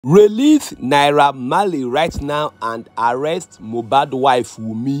Release Naira Marley right now and arrest MohBad wife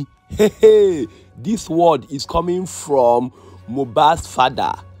Wunmi. Hey, this word is coming from MohBad's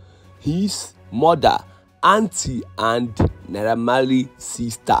father, his mother, auntie and Naira Marley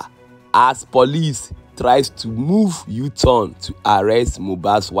sister, as police tries to move U-turn to arrest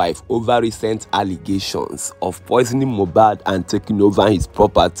MohBad's wife over recent allegations of poisoning MohBad and taking over his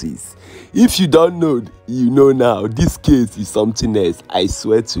properties. If you don't know, you know now. This case is something else. I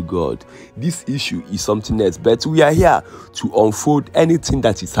swear to God, this issue is something else. But we are here to unfold anything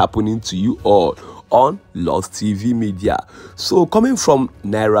that is happening to you all on Lost TV Media. So, coming from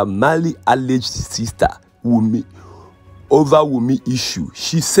Naira Marley alleged sister Wunmi over Wunmi issue,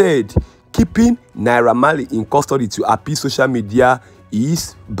 she said keeping Naira Marley in custody to appease social media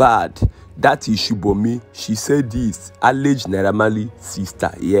is bad. That is Shubomi. She said this, alleged Naira Marley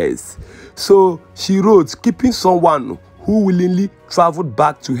sister, yes. So she wrote, keeping someone who willingly traveled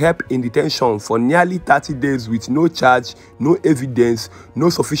back to help in detention for nearly 30 days with no charge, no evidence, no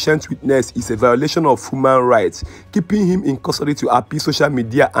sufficient witness is a violation of human rights. Keeping him in custody to appease social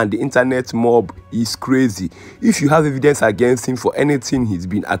media and the internet mob is crazy. If you have evidence against him for anything he's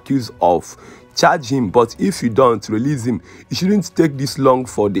been accused of, charge him, but if you don't, release him. It shouldn't take this long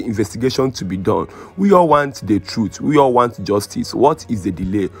for the investigation to be done. We all want the truth. We all want justice. What is the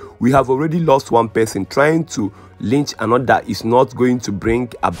delay? We have already lost one person. Trying to lynch another is not going to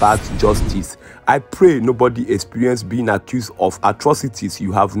bring about justice. I pray nobody experience being accused of atrocities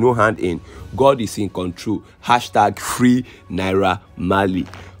you have no hand in. God is in control. Hashtag free Naira Marley.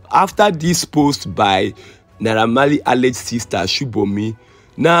 After this post by Naira Marley alleged sister Shubomi,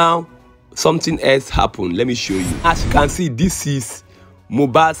 now something else happened. Let me show you. As you can see, this is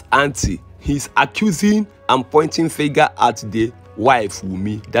MohBad's auntie. He's accusing and pointing finger at the wife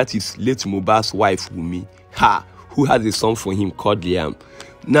Wunmi. That is late MohBad's wife Wunmi, who has a son for him called Liam.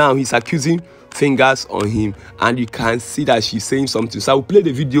 Now he's accusing fingers on him, and you can see that she's saying something. So I will play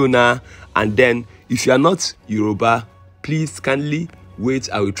the video now, and then if you are not Yoruba, please kindly wait.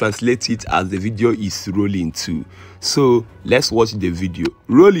 I will translate it as the video is rolling too. So let's watch the video.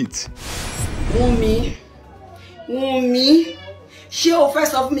 Roll it. Wunmi, ṣé o fẹ́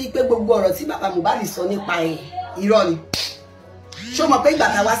sọ fún mi pé gbogbo ọ̀rọ̀ tí bàbá MohBad sọ nípa ẹ̀ irọ́ ni? Ṣé o mọ̀ pé ìgbà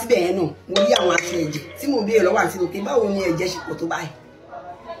tá wá síbẹ̀ yẹn náà mo rí àwọn aṣọ ẹ̀jẹ̀ tí mo béèrè lọ́wọ́ àǹtí mi pé báwo ni ẹ̀jẹ̀ ṣe pọ̀ tó báyìí?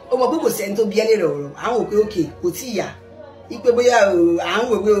 O mọ̀ pé kò sẹ́ni tó bí ẹ́ lérè ọ̀rọ̀, àwọn òpé òkè kò tí ì yá ipe bóyá à ń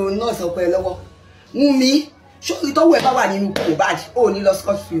wèwé nọ́ọ̀sì ọpẹ lọ́wọ́. Wunmi, ṣé ìtọ́wò ẹ̀ bá wà nínú MohBad ò ní lọ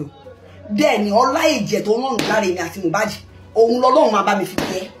scot free o? Bẹ́ẹ̀ ni ọlá ẹ̀jẹ̀ tó rán lára èmi àti MohBad òun lọ́lọ́run máa bá mi fi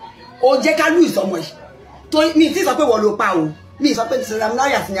bí ẹ́. O jẹ́ ká lù ìsọmọ yìí tó mi ti sọ pé wọ́n ló pa o, mi sọ pé Naira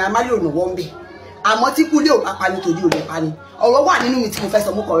Marley àti Naira Marley ò nà wọ́n bẹ̀, àmọ́ tí kúlé ò bá pa ni tòjú ò lè pa ni. Ọ̀rọ̀ wà nínú mi tí mo fẹ́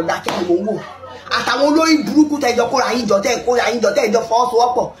sọ mo kọ̀ dákẹ́ ni mo ń wò. Àtàwọn olórí burúkú tẹ́jọ kóra yín jọ tẹ́jọ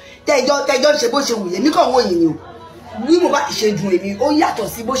fọwọ́sowọ́pọ̀ tẹ́jọ ṣe bó ṣe wù yẹn mi kàn wò yín ni o. Bí mo bá ti ṣe dùn èmi ó yàtọ̀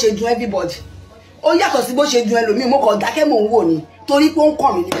sí bó ṣe dùn everybody, ó yàtọ̀ sí bó ṣe dùn ẹlòmíì, mo kàn dákẹ́ mo ń wò ni torí pé ó ń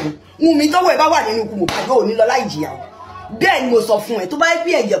kàn mí nínú. Wunmi tọ́wọ́ ẹ̀ bá wà nínú ikú MohBad ò ní lọ láì jìyà o. Bẹ́ẹ̀ ni mo sọ fún ẹ tó bá yẹ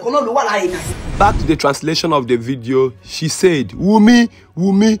pé ẹ̀jẹ̀ kan náà ló wà lára èmi. Back to the translation of the video, she said, Wunmi,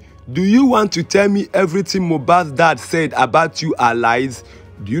 do you want to tell me everything MohBad's dad said about you are lies?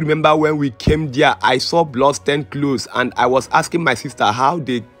 Do you remember when we came there, I saw blood-stained clothes and I was asking my sister how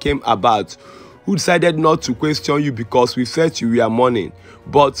they came about, who decided not to question you because we felt you were mourning.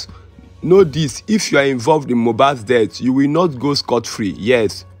 But know this, if you are involved in MohBad's death, you will not go scot-free.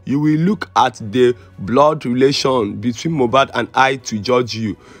 Yes, you will look at the blood relation between MohBad and I to judge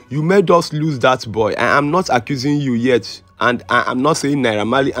you. You made us lose that boy. I am not accusing you yet, and I am not saying Naira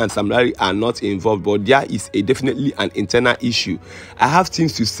Marley and Sam Larry are not involved, but there is definitely an internal issue. I have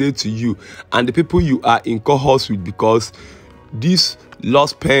things to say to you and the people you are in cohorts with, because this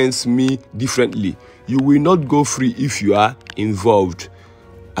loss pains me differently. You will not go free if you are involved.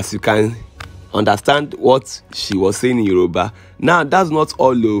 As you can understand what she was saying in Yoruba. Now that's not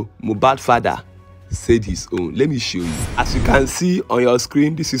all though. MohBad father said his own. Let me show you. As you can see on your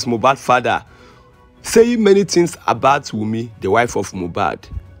screen, this is MohBad father saying many things about Wunmi, the wife of MohBad.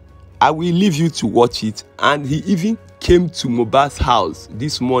 I will leave you to watch it. And he even came to MohBad's house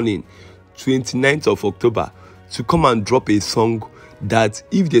this morning, 29th of October, to come and drop a song that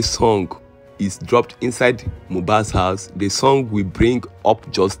if the song is dropped inside MohBad's house, the song will bring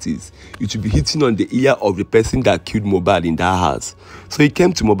up justice. It will be hitting on the ear of the person that killed MohBad in that house. So he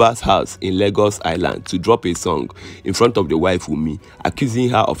came to MohBad's house in Lagos Island to drop a song in front of the wife Wunmi, accusing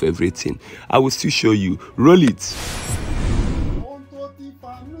her of everything. I will still show you. Roll it.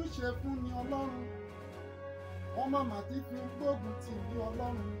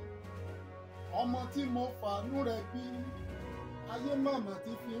 ayé màmá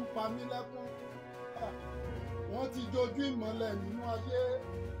ti fi ń pa mí lẹ́kún. Wọ́n ti jojú ìmọ́lẹ̀ nínú ayé.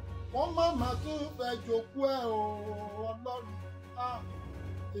 Wọ́n màmá tún fẹ́ jòkú ẹ̀ o Ọlọ́run.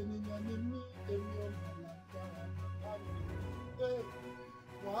 Ènìyàn ni mí, èmi ò mọ̀ lágbára bàbá mi.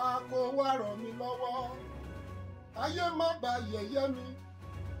 Wà á kó wá ràn mí lọ́wọ́. Ayé má bà yẹ̀yẹ́ mi.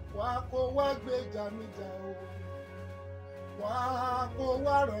 Wà á kó wá gbèjà mi jà o. Wà á kó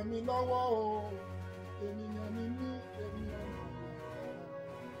wá ràn mí lọ́wọ́ o. Ènìyàn ni mí, èmi ò mọ̀ lágbára.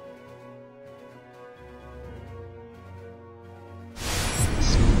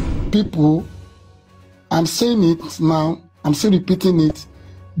 People, I'm saying it now, I'm still repeating it,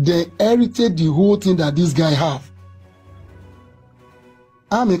 they inherited the whole thing that this guy have.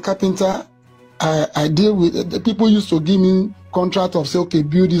 I'm a carpenter. I deal with the people used to give me contract of say, okay,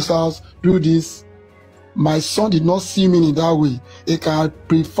 build this house, do this. My son did not see me in that way. He can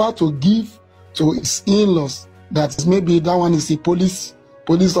prefer to give to his in-laws that maybe that one is a police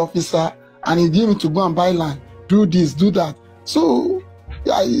officer, and he give him to go and buy land, do this, do that. So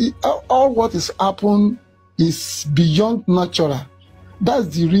all what is happened is beyond natural. That's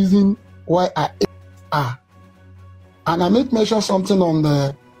the reason why I are. And I made mention something on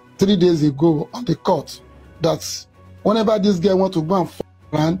the 3 days ago on the court that whenever this girl want to go and find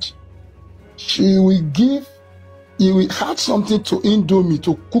land, he will have something to Indomie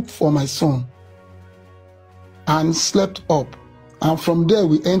to cook for my son, and slept up. And from there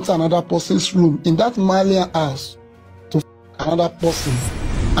we enter another person's room in that Malian house to find another person.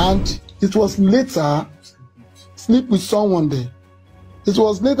 And it was later sleep with someone there. It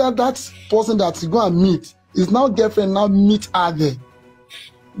was later that person that he go and meet, his now girlfriend now meet her there.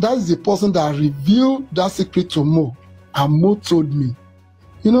 That is the person that revealed that secret to Mo. And Mo told me,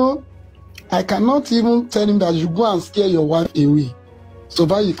 you know, I cannot even tell him that you go and scare your wife away so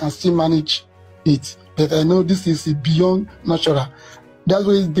that you can still manage it. But I know this is beyond natural. That's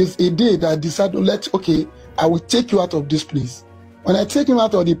why there's a day that I decided to okay, I will take you out of this place. When I take him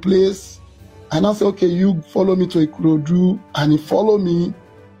out of the place, I now say, okay, you follow me to Ikorodu, and he follow me.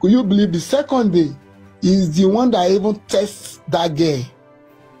 Could you believe the second day is the one that even tests that girl,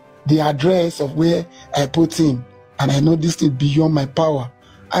 the address of where I put him, and I know this is beyond my power.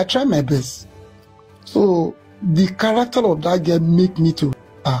 I try my best. So the character of that girl make me to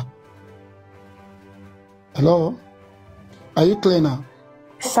Hello? Are you clear now?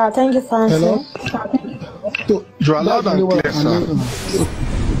 Sir, thank you for answering. Hello? So, you're allowed and clear, sir.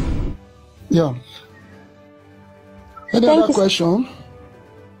 Yeah. Any other question?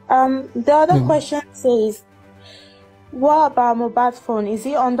 The other question says, what about MohBad's phone? Is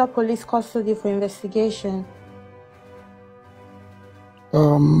he under police custody for investigation?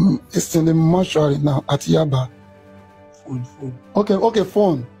 It's in the mortuary now at Yaba. Phone. Okay,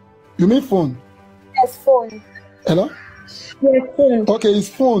 phone. You mean phone? Yes, phone. Hello? Yes, phone. Okay, his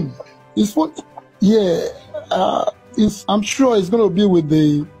phone. His phone. Yeah. I'm sure it's going to be with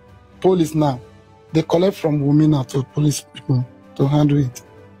the police now. They collect from Wunmi now to police people to handle it.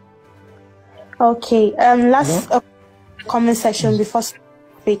 Okay. Last comment section before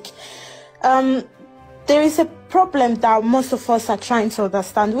speak. There is a problem that most of us are trying to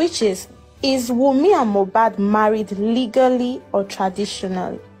understand, which is Wunmi and MohBad married legally or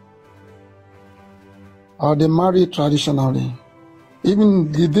traditionally? They married traditionally.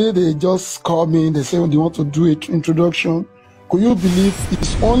 Even the day they just called me, they say they want to do an introduction. Could you believe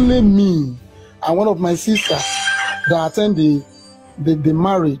it's only me and one of my sisters that attend the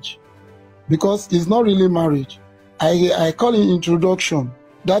marriage? Because it's not really marriage. I call it introduction.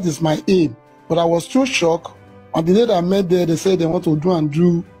 That is my aim. But I was too shocked. On the day that I met there, they said they want to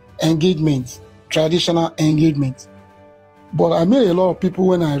do engagement, traditional engagement. But I met a lot of people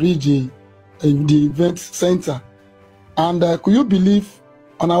when I reached the event center. And could you believe,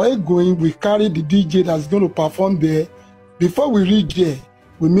 on our way going, we carried the DJ that's going to perform there. Before we reach there,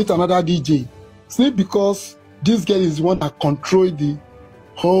 we meet another DJ. See, because this girl is the one that controls the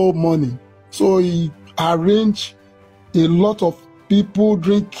whole money. So he arranged a lot of people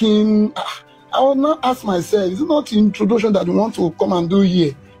drinking. I will now ask myself, is it not introduction that you want to come and do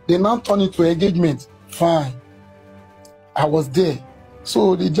here? They now turn it to engagement. Fine. I was there.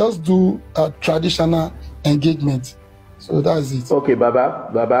 So they just do a traditional engagement. So that's it. Okay,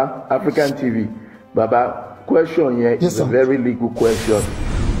 Baba, African TV. Baba, question here is a very legal question.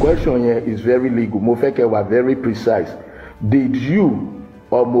 Question here is very legal. Mofeke was very precise. Did you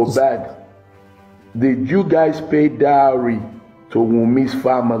or MohBad, did you guys pay dowry to Wunmi's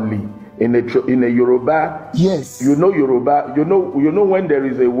family in a Yoruba? Yes. You know Yoruba. You know when there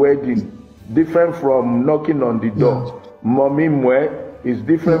is a wedding, different from knocking on the door. Yeah. Mommy mwe is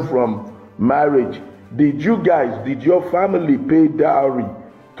different from marriage. did your family pay dowry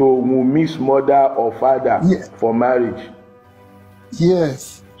to Wunmi's mother or father for marriage?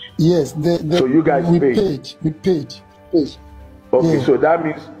 Yes. So you guys paid? We paid. Okay, so that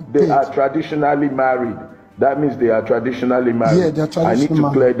means they are traditionally married. Yeah, they're traditionally married. I need to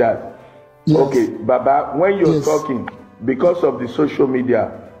clear that. Yes. Okay, Baba, when you're talking, because of the social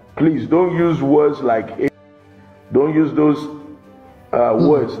media, please don't use words like, don't use those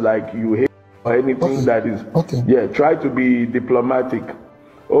words like you hate or anything that is. Yeah, try to be diplomatic.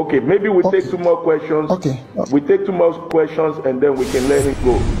 Okay, maybe we take 2 more questions. We take 2 more questions and then we can let it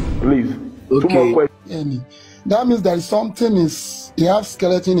go. Please. 2 more questions. That means there is something you have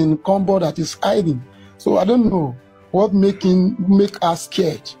skeleton in combo that is hiding. So I don't know what make us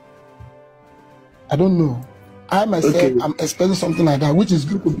scared. I don't know. I myself I'm expecting something like that, which is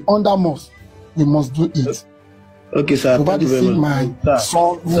going to be under most. We must do it. Okay, sir. Nobody see my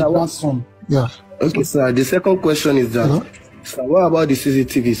son, my grandson. Yeah. Okay, sir. The second question is that, sir, what about the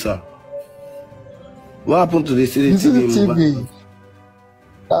CCTV, sir? What happened to the CCTV? The CCTV.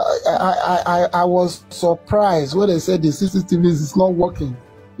 I was surprised when they said the CCTV is not working.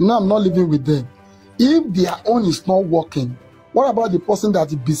 You know, I'm not living with them. If their own is not working, what about the person that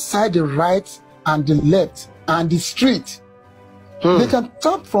is beside the right and the left and the street? They can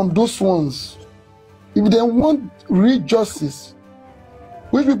tap from those ones. If they want real justice,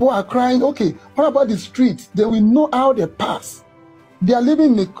 which people are crying, okay, what about the street? They will know how they pass. They are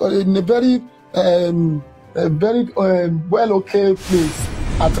living in a very well-okay place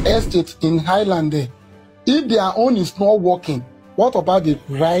at estate in Highland there. If their own is not working, what about the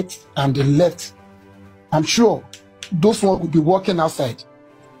right and the left? I'm sure those ones will be working outside,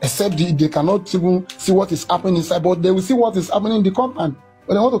 except they cannot even see what is happening inside, but they will see what is happening in the compound.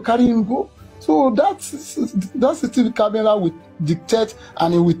 But they want to carry him go. So that's the camera will dictate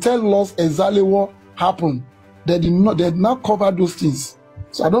and it will tell us exactly what happened. They did not cover those things.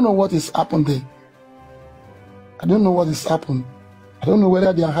 So I don't know what is happened there. I don't know what is happened. I don't know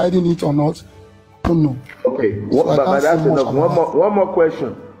whether they are hiding it or not. I don't know. Okay, but that's enough. One more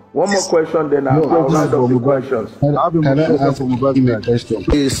question. One more question, then I'll round up the questions. Can I ask a question?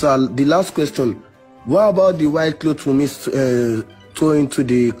 Okay, sir, the last question. What about the white clothes for me thrown into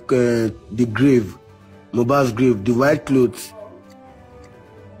the grave, MohBad's grave, the white clothes?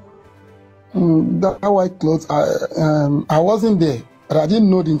 That white cloth, I wasn't there, but I didn't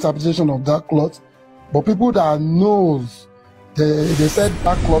know the interpretation of that cloth. But people that knows, they said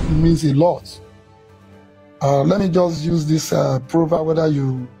that cloth means a lot. Let me just use this proverb, whether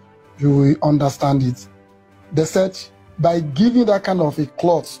you will understand it. They said by giving that kind of a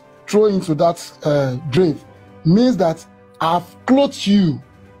cloth, throw into that grave, means that I've clothed you.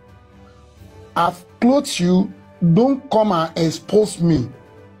 I've clothed you. Don't come and expose me.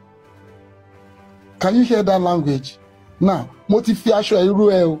 Can you hear that language? Now,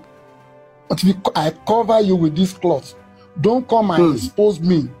 I cover you with this cloth. Don't come and expose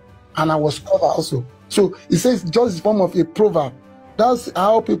me. And I was covered also. So it says just in form of a proverb. That's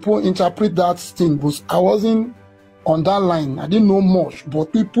how people interpret that thing. But I wasn't on that line. I didn't know much.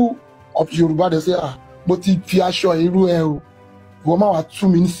 But people of Yoruba, they say, but if you are sure,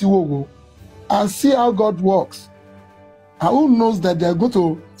 and see how God works. And who knows that they're going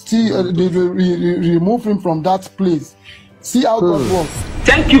to see remove him from that place. See how God works.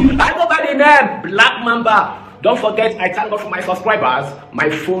 Thank you. I go by the name Black Mamba. Don't forget, I thank God for my subscribers, my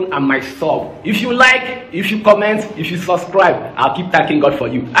phone, and my sub. If you like, if you comment, if you subscribe, I'll keep thanking God for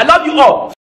you. I love you all.